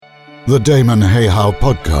The Damon Hayhow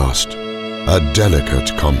Podcast, a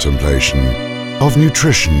delicate contemplation of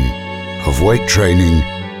nutrition, of weight training,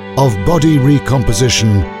 of body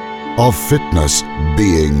recomposition, of fitness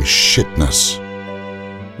being shitness.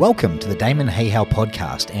 Welcome to the Damon Hayhow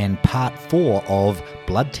Podcast and part 4 of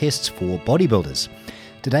Blood Tests for Bodybuilders.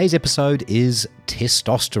 Today's episode is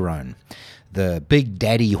testosterone, the big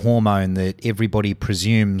daddy hormone that everybody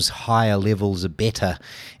presumes higher levels are better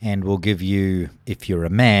and will give you, if you're a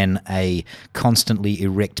man, a constantly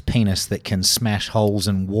erect penis that can smash holes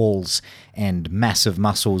in walls and massive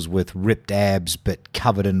muscles with ripped abs but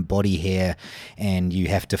covered in body hair, and you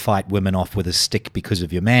have to fight women off with a stick because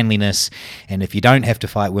of your manliness. And if you don't have to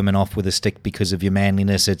fight women off with a stick because of your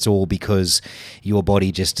manliness, it's all because your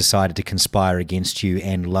body just decided to conspire against you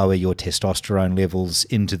and lower your testosterone levels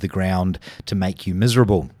into the ground to make you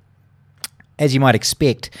miserable. As you might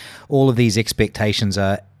expect, all of these expectations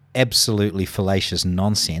are absolutely fallacious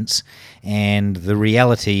nonsense, and the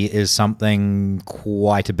reality is something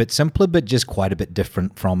quite a bit simpler, but just quite a bit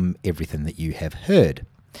different from everything that you have heard.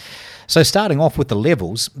 So starting off with the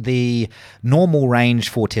levels, the normal range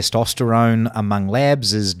for testosterone among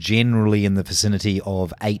labs is generally in the vicinity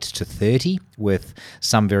of 8 to 30, with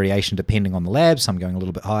some variation depending on the lab, some going a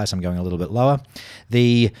little bit higher, some going a little bit lower.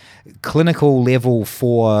 The clinical level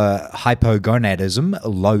for hypogonadism,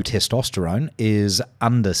 low testosterone, is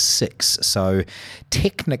under 6. So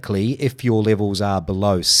technically, if your levels are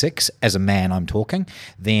below 6, as a man I'm talking,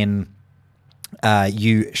 then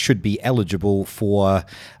you should be eligible for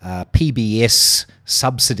PBS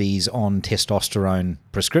subsidies on testosterone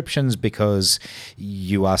prescriptions because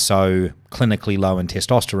you are so clinically low in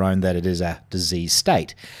testosterone that it is a disease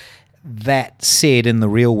state. That said, in the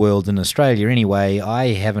real world in Australia anyway,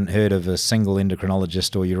 I haven't heard of a single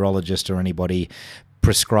endocrinologist or urologist or anybody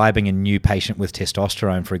prescribing a new patient with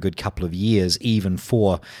testosterone for a good couple of years, even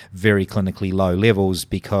for very clinically low levels,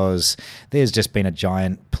 because there's just been a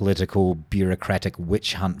giant political, bureaucratic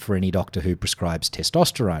witch hunt for any doctor who prescribes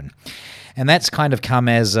testosterone. And that's kind of come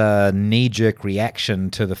as a knee-jerk reaction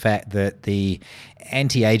to the fact that the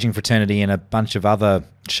anti-aging fraternity and a bunch of other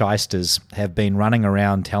shysters have been running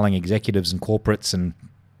around telling executives and corporates and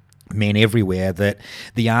men everywhere that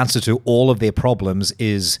the answer to all of their problems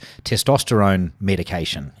is testosterone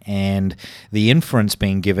medication. And the inference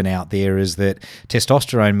being given out there is that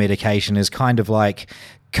testosterone medication is kind of like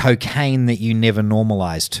cocaine that you never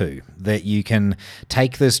normalize to, that you can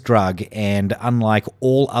take this drug and unlike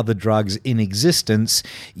all other drugs in existence,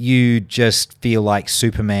 you just feel like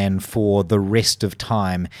Superman for the rest of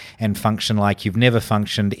time and function like you've never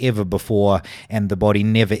functioned ever before, and the body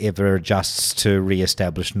never ever adjusts to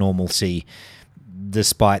reestablish normalcy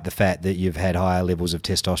despite the fact that you've had higher levels of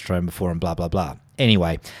testosterone before and blah, blah, blah.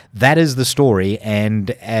 Anyway, that is the story,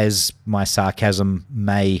 and as my sarcasm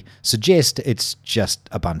may suggest, it's just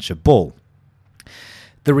a bunch of bull.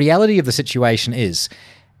 The reality of the situation is,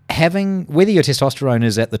 whether your testosterone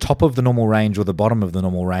is at the top of the normal range or the bottom of the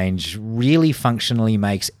normal range really functionally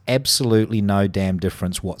makes absolutely no damn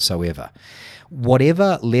difference whatsoever.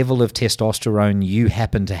 Whatever level of testosterone you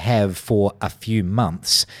happen to have for a few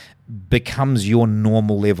months becomes your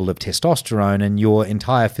normal level of testosterone, and your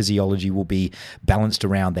entire physiology will be balanced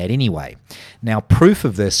around that anyway. Now, proof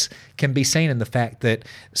of this can be seen in the fact that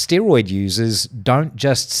steroid users don't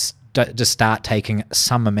just start taking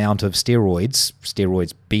some amount of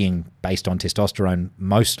steroids being based on testosterone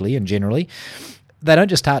mostly and generally. They don't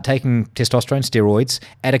just start taking testosterone steroids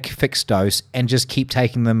at a fixed dose and just keep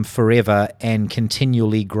taking them forever and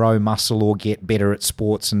continually grow muscle or get better at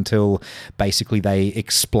sports until basically they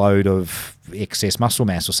explode of excess muscle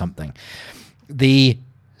mass or something. The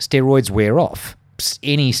steroids wear off.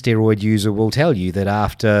 Any steroid user will tell you that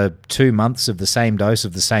after 2 months of the same dose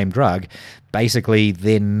of the same drug, basically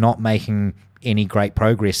they're not making any great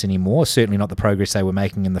progress anymore, certainly not the progress they were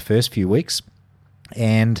making in the first few weeks.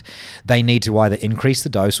 And they need to either increase the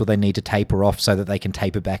dose or they need to taper off so that they can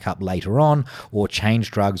taper back up later on, or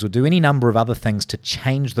change drugs or do any number of other things to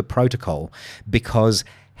change the protocol, because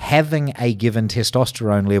having a given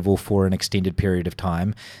testosterone level for an extended period of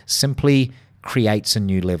time simply creates a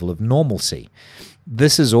new level of normalcy.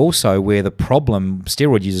 This is also where the problem,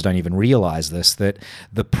 steroid users don't even realize this, that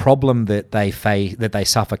the problem that they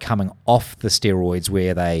suffer coming off the steroids,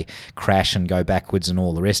 where they crash and go backwards and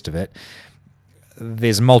all the rest of it,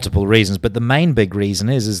 there's multiple reasons, but the main big reason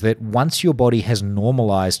is that once your body has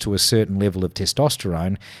normalized to a certain level of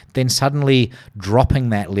testosterone, then suddenly dropping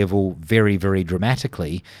that level very, very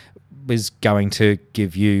dramatically is going to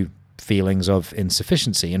give you feelings of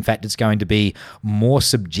insufficiency. In fact, it's going to be more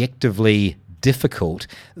subjectively difficult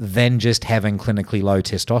than just having clinically low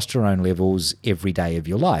testosterone levels every day of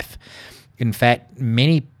your life. In fact,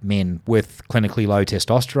 many men with clinically low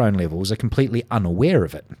testosterone levels are completely unaware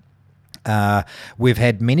of it. We've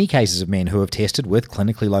had many cases of men who have tested with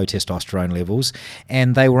clinically low testosterone levels,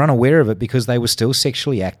 and they were unaware of it because they were still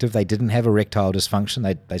sexually active. They didn't have erectile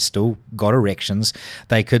dysfunction. They still got erections.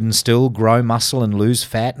 They could still grow muscle and lose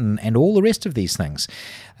fat and all the rest of these things.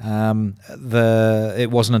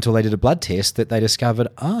 It wasn't until they did a blood test that they discovered,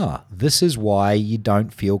 this is why you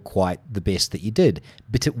don't feel quite the best that you did.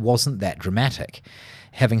 But it wasn't that dramatic.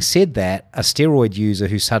 Having said that, a steroid user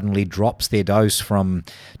who suddenly drops their dose from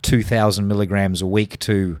 2,000 milligrams a week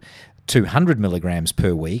to 200 milligrams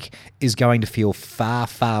per week is going to feel far,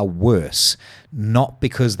 far worse, not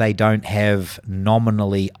because they don't have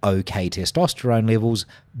nominally okay testosterone levels,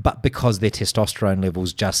 but because their testosterone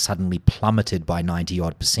levels just suddenly plummeted by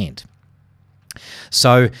 90-odd%.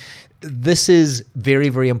 So this is very,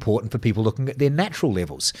 very important for people looking at their natural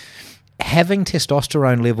levels. Having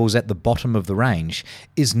testosterone levels at the bottom of the range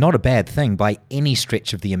is not a bad thing by any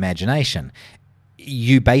stretch of the imagination.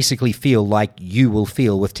 You basically feel like you will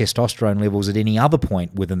feel with testosterone levels at any other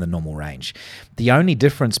point within the normal range. The only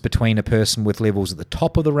difference between a person with levels at the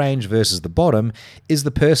top of the range versus the bottom is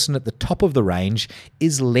the person at the top of the range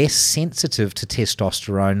is less sensitive to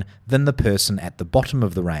testosterone than the person at the bottom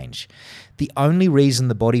of the range. The only reason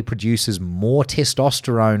the body produces more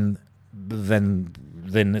testosterone than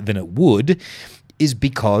it would is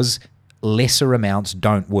because lesser amounts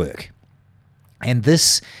don't work. And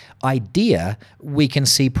this idea we can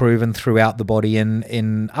see proven throughout the body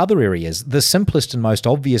in other areas. The simplest and most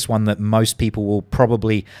obvious one that most people will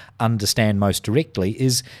probably understand most directly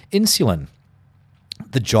is insulin.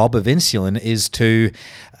 The job of insulin is to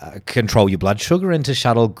control your blood sugar and to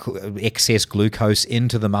shuttle excess glucose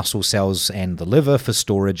into the muscle cells and the liver for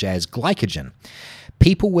storage as glycogen.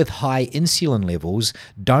 People with high insulin levels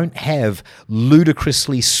don't have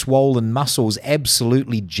ludicrously swollen muscles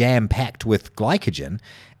absolutely jam-packed with glycogen.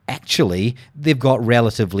 Actually, they've got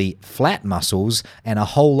relatively flat muscles and a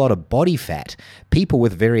whole lot of body fat. People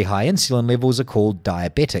with very high insulin levels are called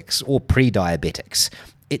diabetics or pre-diabetics.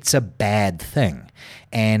 It's a bad thing.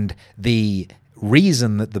 And the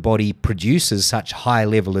reason that the body produces such high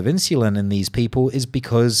level of insulin in these people is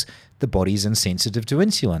because the body's insensitive to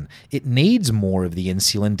insulin. It needs more of the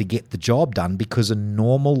insulin to get the job done because a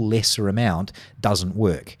normal lesser amount doesn't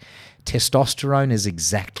work. Testosterone is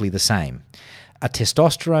exactly the same. A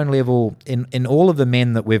testosterone level in all of the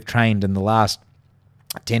men that we've trained in the last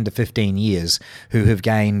 10 to 15 years who have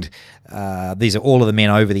gained, these are all of the men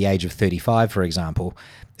over the age of 35, for example,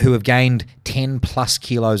 who have gained 10 plus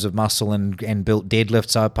kilos of muscle and built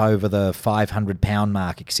deadlifts up over the 500 pound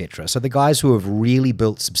mark, etc. So the guys who have really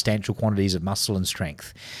built substantial quantities of muscle and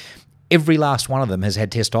strength, every last one of them has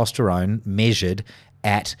had testosterone measured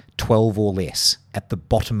at 12 or less, at the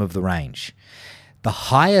bottom of the range. The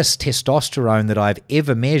highest testosterone that I've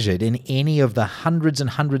ever measured in any of the hundreds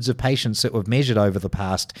and hundreds of patients that we've measured over the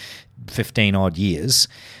past 15 odd years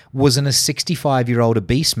was in a 65-year-old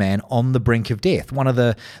obese man on the brink of death. One of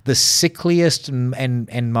the sickliest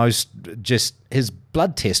and most just, his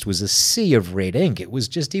blood test was a sea of red ink. It was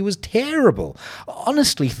just, he was terrible.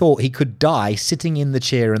 Honestly thought he could die sitting in the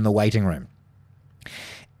chair in the waiting room.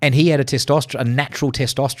 And he had a natural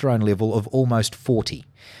testosterone level of almost 40.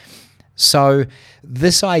 So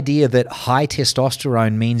this idea that high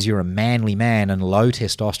testosterone means you're a manly man and low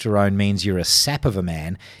testosterone means you're a sap of a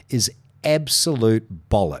man is absolute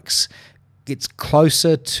bollocks. It's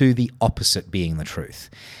closer to the opposite being the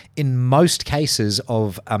truth. In most cases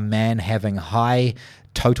of a man having high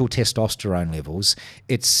total testosterone levels,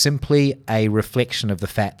 it's simply a reflection of the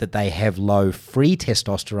fact that they have low free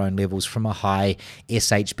testosterone levels from a high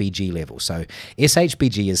SHBG level. So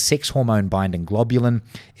SHBG is sex hormone binding globulin.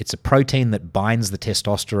 It's a protein that binds the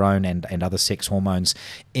testosterone and other sex hormones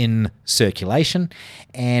in circulation.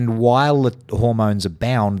 And while the hormones are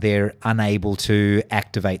bound, they're unable to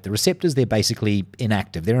activate the receptors. They're basically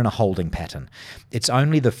inactive. They're in a holding pattern. It's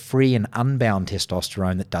only the free and unbound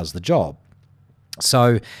testosterone that does the job.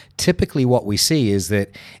 So typically what we see is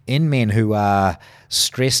that in men who are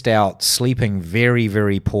stressed out, sleeping very,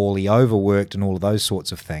 very poorly, overworked and all of those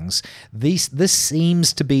sorts of things, this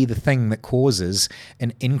seems to be the thing that causes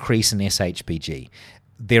an increase in SHBG.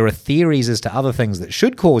 There are theories as to other things that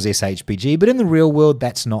should cause SHBG, but in the real world,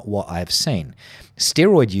 that's not what I've seen.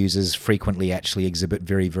 Steroid users frequently actually exhibit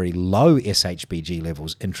very, very low SHBG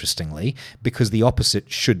levels, interestingly, because the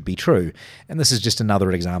opposite should be true. And this is just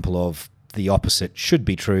another example of the opposite should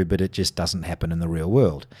be true, but it just doesn't happen in the real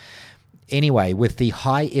world. Anyway, with the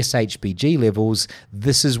high SHBG levels,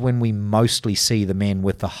 this is when we mostly see the men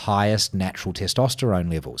with the highest natural testosterone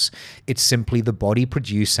levels. It's simply the body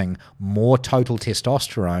producing more total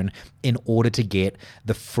testosterone in order to get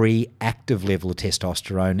the free active level of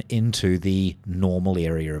testosterone into the normal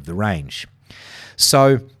area of the range.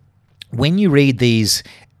 So when you read these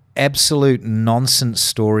absolute nonsense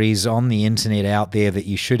stories on the internet out there that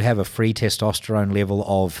you should have a free testosterone level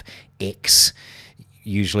of X,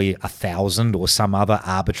 usually 1,000 or some other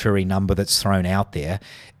arbitrary number that's thrown out there,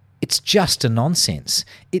 it's just a nonsense.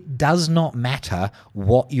 It does not matter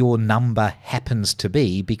what your number happens to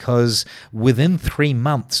be, because within 3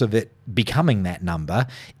 months of it becoming that number,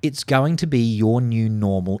 it's going to be your new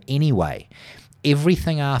normal anyway.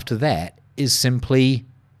 Everything after that is simply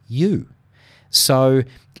you. So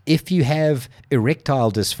if you have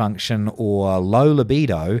erectile dysfunction or low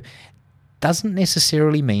libido, doesn't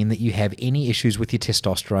necessarily mean that you have any issues with your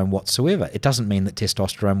testosterone whatsoever. It doesn't mean that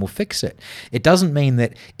testosterone will fix it. It doesn't mean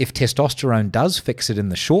that if testosterone does fix it in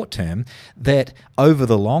the short term, that over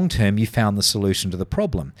the long term you found the solution to the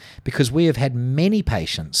problem. Because we have had many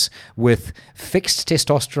patients with fixed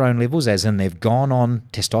testosterone levels, as in they've gone on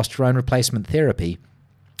testosterone replacement therapy,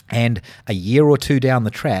 and a year or two down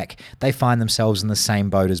the track, they find themselves in the same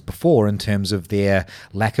boat as before in terms of their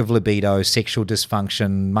lack of libido, sexual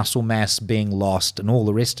dysfunction, muscle mass being lost, and all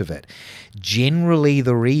the rest of it. Generally,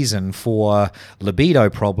 the reason for libido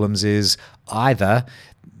problems is either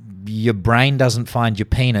your brain doesn't find your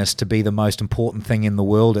penis to be the most important thing in the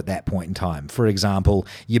world at that point in time. For example,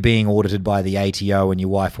 you're being audited by the ATO and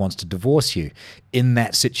your wife wants to divorce you. In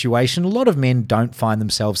that situation, a lot of men don't find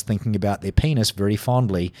themselves thinking about their penis very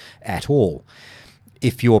fondly at all.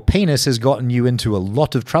 If your penis has gotten you into a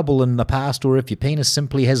lot of trouble in the past, or if your penis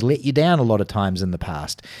simply has let you down a lot of times in the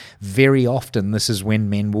past, very often this is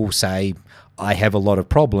when men will say, I have a lot of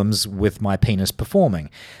problems with my penis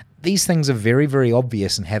performing. These things are very, very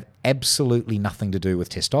obvious and have absolutely nothing to do with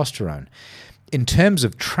testosterone. In terms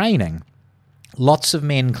of training, lots of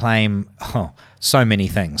men claim so many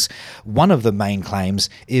things. One of the main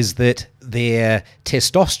claims is that their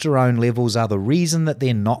testosterone levels are the reason that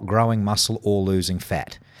they're not growing muscle or losing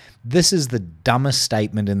fat. This is the dumbest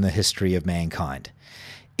statement in the history of mankind.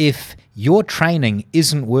 If your training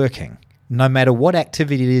isn't working, no matter what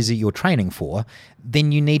activity it is that you're training for,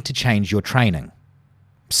 then you need to change your training.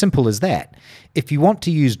 Simple as that. If you want to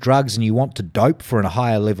use drugs and you want to dope for a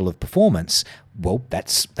higher level of performance, well,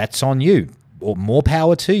 that's on you, or more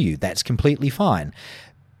power to you. That's completely fine.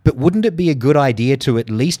 But wouldn't it be a good idea to at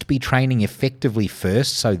least be training effectively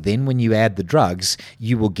first, so then when you add the drugs,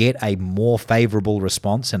 you will get a more favorable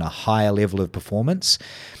response and a higher level of performance?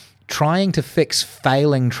 Trying to fix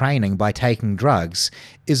failing training by taking drugs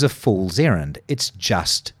is a fool's errand. It's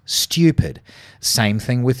just stupid. Same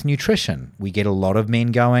thing with nutrition. We get a lot of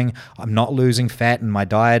men going, I'm not losing fat and my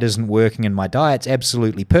diet isn't working and my diet's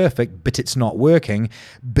absolutely perfect, but it's not working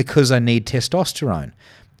because I need testosterone.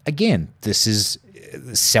 Again, this is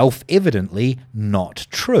self-evidently not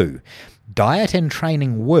true. Diet and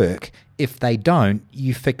training work. If they don't,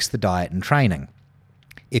 you fix the diet and training.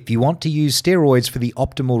 If you want to use steroids for the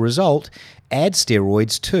optimal result, add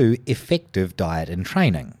steroids to effective diet and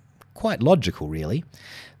training. Quite logical, really.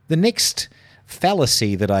 The next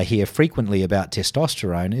fallacy that I hear frequently about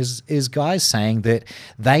testosterone is guys saying that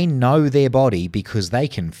they know their body because they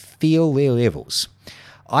can feel their levels.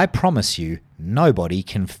 I promise you, nobody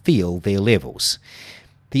can feel their levels.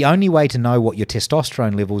 The only way to know what your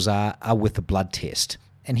testosterone levels are with a blood test.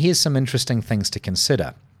 And here's some interesting things to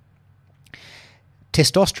consider.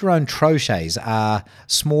 Testosterone troches are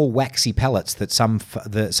small waxy pellets that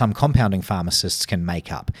some compounding pharmacists can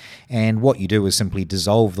make up. And what you do is simply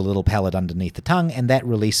dissolve the little pellet underneath the tongue, and that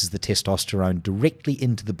releases the testosterone directly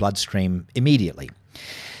into the bloodstream immediately.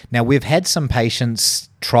 Now, we've had some patients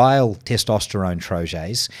trial testosterone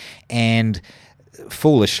troches and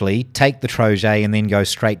foolishly take the troche and then go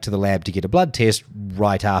straight to the lab to get a blood test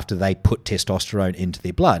right after they put testosterone into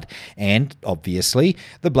their blood. And obviously,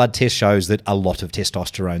 the blood test shows that a lot of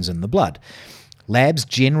testosterone's in the blood. Labs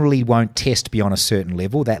generally won't test beyond a certain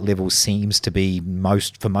level. That level seems to be,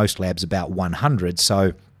 for most labs, about 100.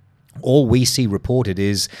 So all we see reported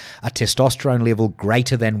is a testosterone level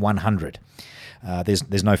greater than 100.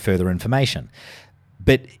 There's no further information.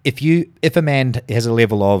 But if a man has a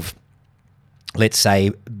level of, let's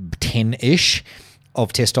say, 10-ish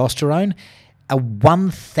of testosterone, a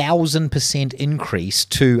 1,000% increase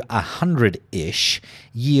to 100-ish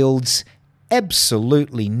yields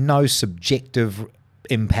absolutely no subjective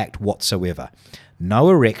impact whatsoever. no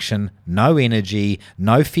erection, no energy,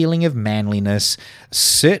 no feeling of manliness,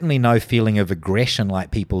 certainly no feeling of aggression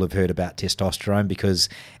like people have heard about testosterone, because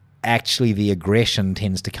actually the aggression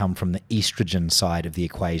tends to come from the estrogen side of the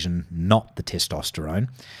equation, not the testosterone.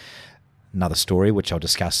 Another story which I'll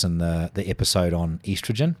discuss in the episode on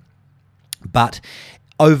estrogen. But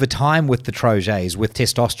over time with the Trojets, with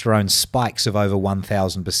testosterone spikes of over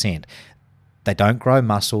 1,000%, they don't grow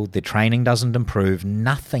muscle, their training doesn't improve,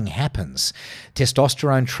 nothing happens.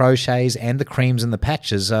 Testosterone Trojets and the creams and the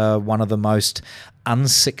patches are one of the most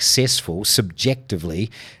unsuccessful,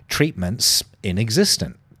 subjectively, treatments in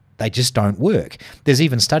existence. They just don't work. There's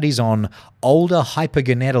even studies on older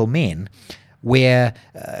hypergonadal men where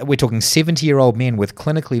we're talking 70-year-old men with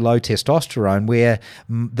clinically low testosterone, where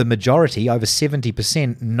the majority, over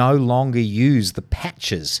 70%, no longer use the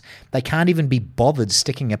patches. They can't even be bothered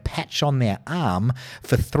sticking a patch on their arm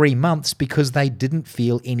for 3 months because they didn't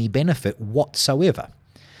feel any benefit whatsoever.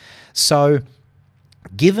 So,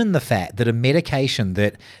 given the fact that a medication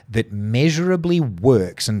that measurably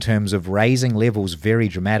works in terms of raising levels very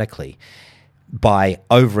dramatically by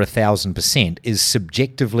over 1,000% is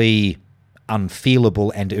subjectively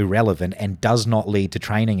unfeelable and irrelevant and does not lead to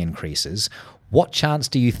training increases, what chance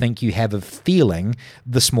do you think you have of feeling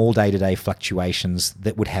the small day-to-day fluctuations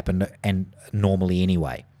that would happen and normally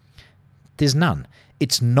anyway? There's none.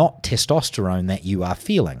 It's not testosterone that you are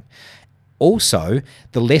feeling. Also,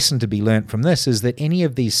 the lesson to be learnt from this is that any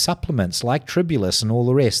of these supplements like Tribulus and all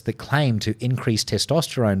the rest that claim to increase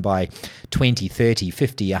testosterone by 20, 30,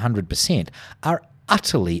 50, 100% are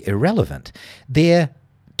utterly irrelevant. They're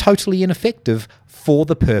totally ineffective for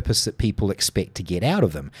the purpose that people expect to get out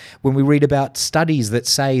of them. When we read about studies that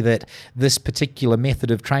say that this particular method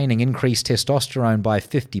of training increased testosterone by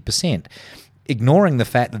 50%, ignoring the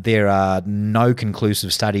fact that there are no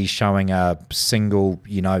conclusive studies showing a single,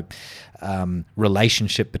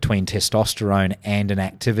 relationship between testosterone and an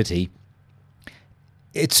activity,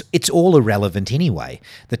 it's all irrelevant anyway.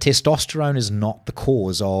 The testosterone is not the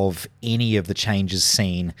cause of any of the changes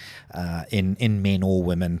seen in men or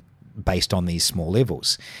women based on these small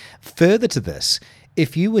levels. Further to this,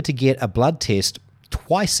 if you were to get a blood test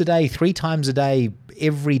twice a day, 3 times a day,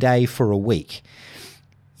 every day for a week,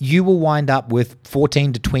 you will wind up with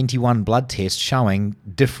 14 to 21 blood tests showing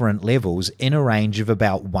different levels in a range of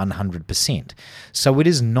about 100%. So it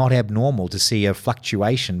is not abnormal to see a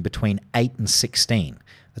fluctuation between 8 and 16.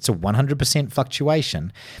 That's a 100%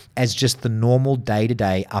 fluctuation as just the normal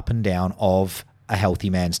day-to-day up and down of a healthy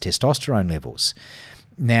man's testosterone levels.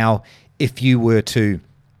 Now, if you were to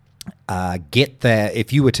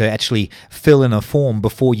if you were to actually fill in a form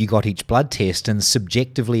before you got each blood test and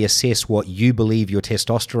subjectively assess what you believe your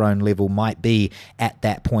testosterone level might be at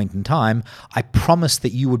that point in time, I promise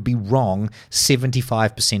that you would be wrong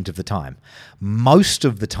 75% of the time. Most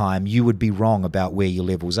of the time, you would be wrong about where your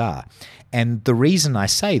levels are. And the reason I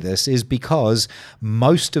say this is because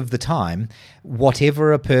most of the time,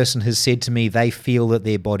 whatever a person has said to me they feel that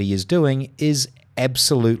their body is doing is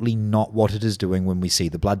absolutely not what it is doing when we see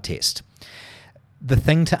the blood test. The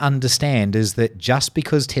thing to understand is that just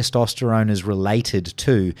because testosterone is related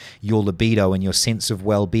to your libido and your sense of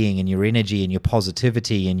well-being and your energy and your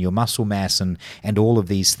positivity and your muscle mass and all of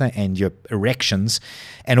these things and your erections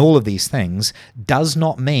and all of these things does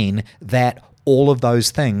not mean that all of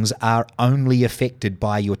those things are only affected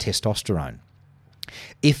by your testosterone.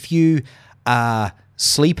 If you are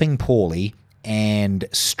sleeping poorly and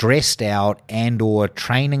stressed out and or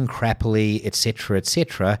training crappily,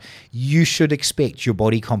 etc., you should expect your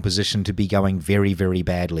body composition to be going very, very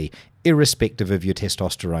badly, irrespective of your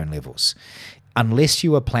testosterone levels. Unless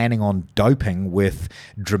you are planning on doping with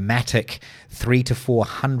dramatic 300 to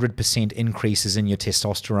 400% increases in your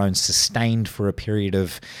testosterone sustained for a period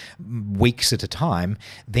of weeks at a time,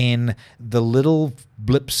 then the little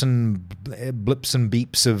blips and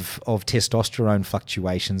beeps of testosterone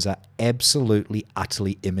fluctuations are absolutely,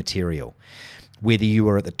 utterly immaterial. Whether you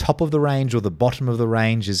are at the top of the range or the bottom of the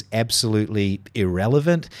range is absolutely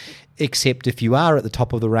irrelevant, except if you are at the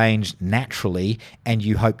top of the range naturally and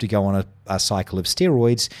you hope to go on a cycle of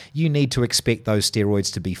steroids, you need to expect those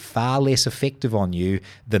steroids to be far less effective on you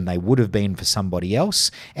than they would have been for somebody else,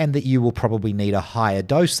 and that you will probably need a higher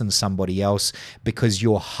dose than somebody else because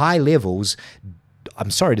your high levels, I'm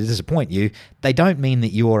sorry to disappoint you, they don't mean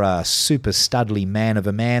that you're a super studly man of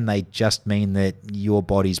a man. They just mean that your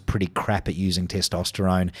body's pretty crap at using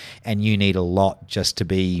testosterone and you need a lot just to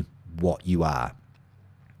be what you are.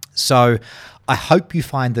 So I hope you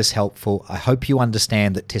find this helpful. I hope you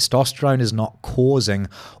understand that testosterone is not causing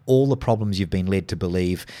all the problems you've been led to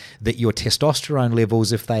believe, that your testosterone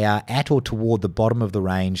levels, if they are at or toward the bottom of the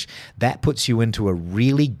range, that puts you into a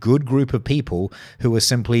really good group of people who are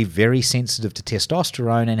simply very sensitive to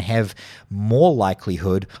testosterone and have more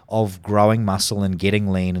likelihood of growing muscle and getting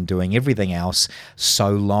lean and doing everything else,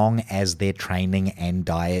 so long as their training and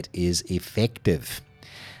diet is effective.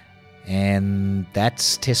 And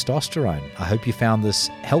that's testosterone. I hope you found this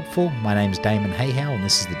helpful. My name's Damon Hayhow, and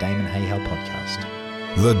this is the Damon Hayhow Podcast.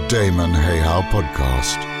 The Damon Hayhow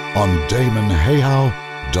Podcast on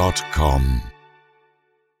DamonHayhow.com.